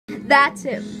That's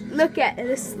him. Look at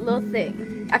this little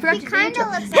thing. I forgot to do the intro.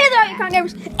 Looks Hey there, all you con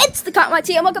gamers. It's the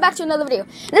cottonYt, and welcome back to another video. In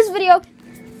this video,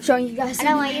 showing you guys. I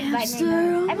don't want you to bite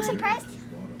me. I'm surprised.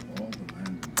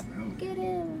 Get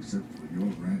him.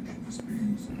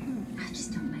 I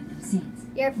just don't make no sense.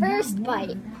 Your first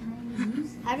bite.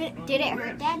 Did it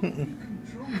hurt, Dad?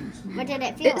 What did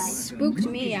it feel It like? spooked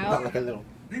me out. Like a little.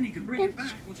 Then you can bring it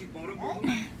back once you bought it all.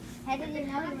 How did you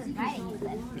know he was biting you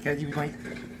then? Because you were going.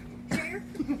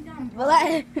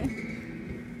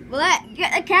 Willette,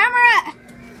 get the camera.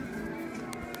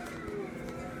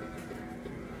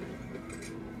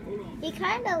 He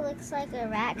kind of looks like a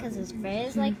rat because his fur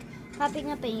is like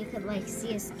popping up and you could like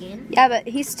see his skin. Yeah, but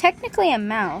he's technically a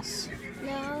mouse.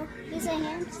 No, he's a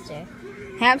hamster.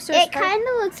 Hamster. It kind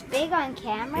of looks big on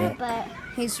camera, but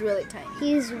he's really tiny.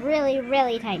 he's really,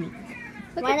 really tiny.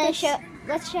 Look at this.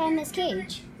 Let's show him his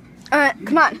cage. All right,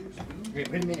 come on. Wait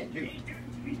a minute, dude.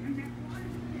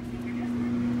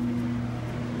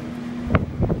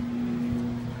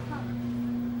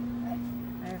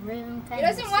 He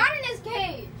doesn't want in his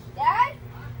cage, Dad.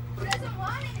 He doesn't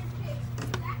want in his cage.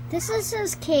 This is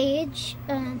his cage.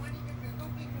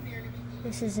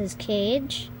 This is his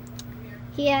cage.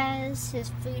 He has his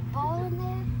food bowl in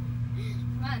there.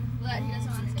 Come on, Willette, he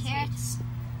doesn't want his his carrots.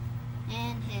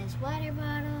 And his water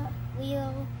bottle,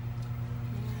 wheel.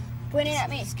 Point it at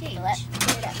me. His cage. Willette,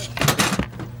 point it at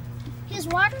me. His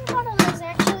water bottle is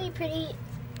actually pretty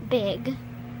big.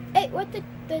 Hey, what the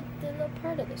little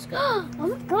part of this guy? Oh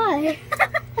my god.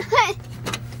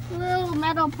 Little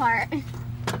metal part.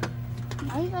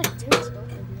 All you gotta do is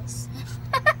open this.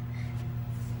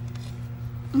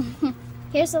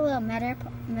 Here's a little metal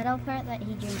part that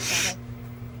he drinks out of.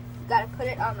 You gotta put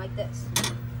it on like this.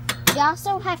 You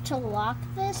also have to lock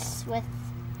this with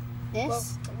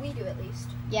this. Well, we do at least.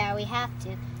 Yeah, we have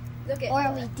to. Look at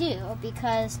Or we do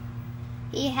because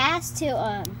he has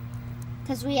to,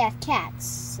 because we have cats,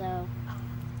 so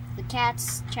the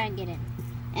cats try and get in.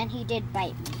 And he did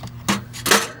bite me.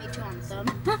 Me too on the thumb.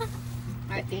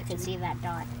 Alright, you can see that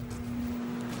dot.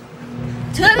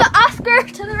 To the Oscar,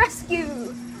 to the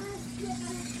rescue!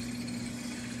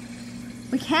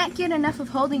 We can't get enough of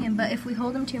holding him, but if we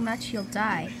hold him too much, he'll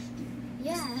die.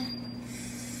 Yeah.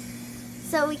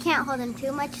 So we can't hold him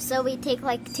too much, so we take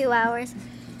like 2 hours.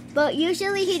 But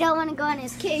usually he don't want to go in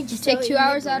his cage. Just so take 2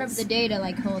 hours out of the day to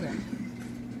like hold him.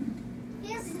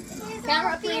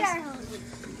 Camera, please.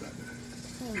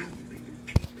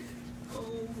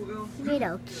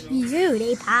 Little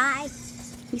cutie pie.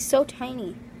 He's so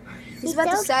tiny. He's He's about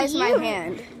the so size of my cute.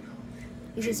 hand.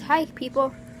 He says, hi,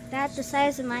 people. That's the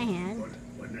size of my hand.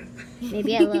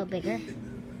 Maybe a little bigger.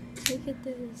 Look at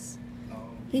this.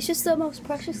 He's just the most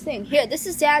precious thing. Here, this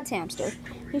is Dad's hamster.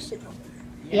 You should.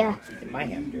 Yeah. My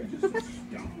hamster.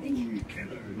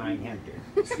 My hamster.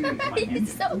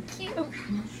 It's so cute.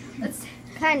 Let's.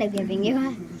 Kind of giving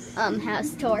you a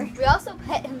house tour. We also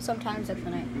pet him sometimes at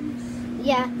the night.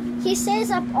 Yeah, he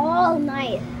stays up all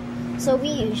night. So we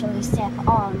usually stay up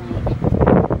all night.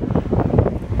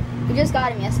 We just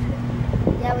got him yesterday.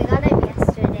 Yeah, we got him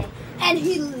yesterday. And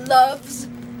he loves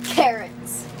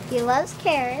carrots. He loves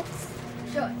carrots.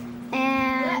 Show it.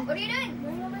 And What are you doing?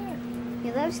 Bring it over here.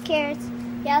 he loves carrots.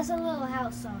 He has a little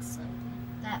house also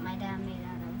that my dad made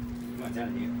out What's that?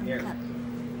 Here. of cup.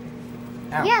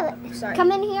 Ow. Yeah, Sorry. come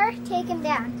in here, take him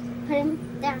down. Put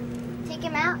him down. Take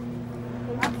him out.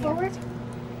 Walk forward.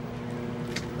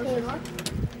 Okay,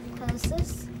 close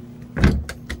this.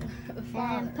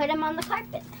 And put him on the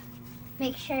carpet.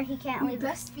 Make sure he can't We leave.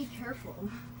 best be careful.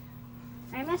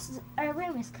 Our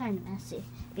room is kind of messy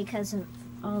because of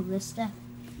all this stuff.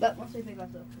 But once we pick up,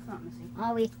 it's not missing.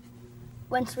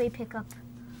 Once we pick up.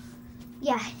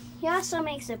 Yeah, he also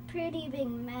makes a pretty big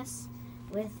mess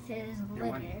with his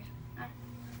litter.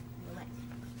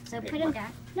 So Okay. put him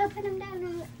down. No, put him down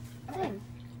on the thing.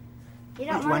 You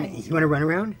don't want it. You want to run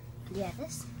around? Yeah,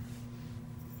 this.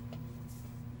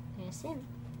 There's him.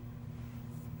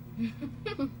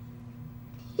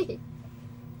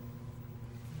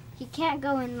 He can't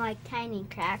go in like tiny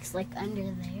cracks like under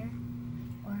there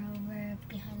or over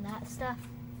behind that stuff.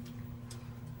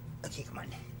 Okay, come on.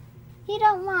 He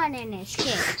don't want in his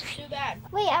cage. Too bad.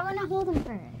 Wait, I want to hold him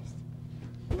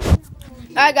first.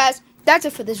 Alright, guys. That's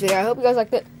it for this video. I hope you guys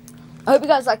liked it. We're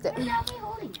not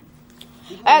holding him.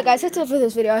 Alright, guys. That's it for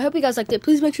this video. I hope you guys liked it.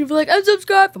 Please make sure to like and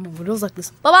subscribe for more videos like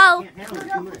this. Bye-bye. Can't handle it too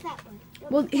Don't much. put that one.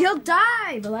 Well, he'll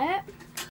die, Willette.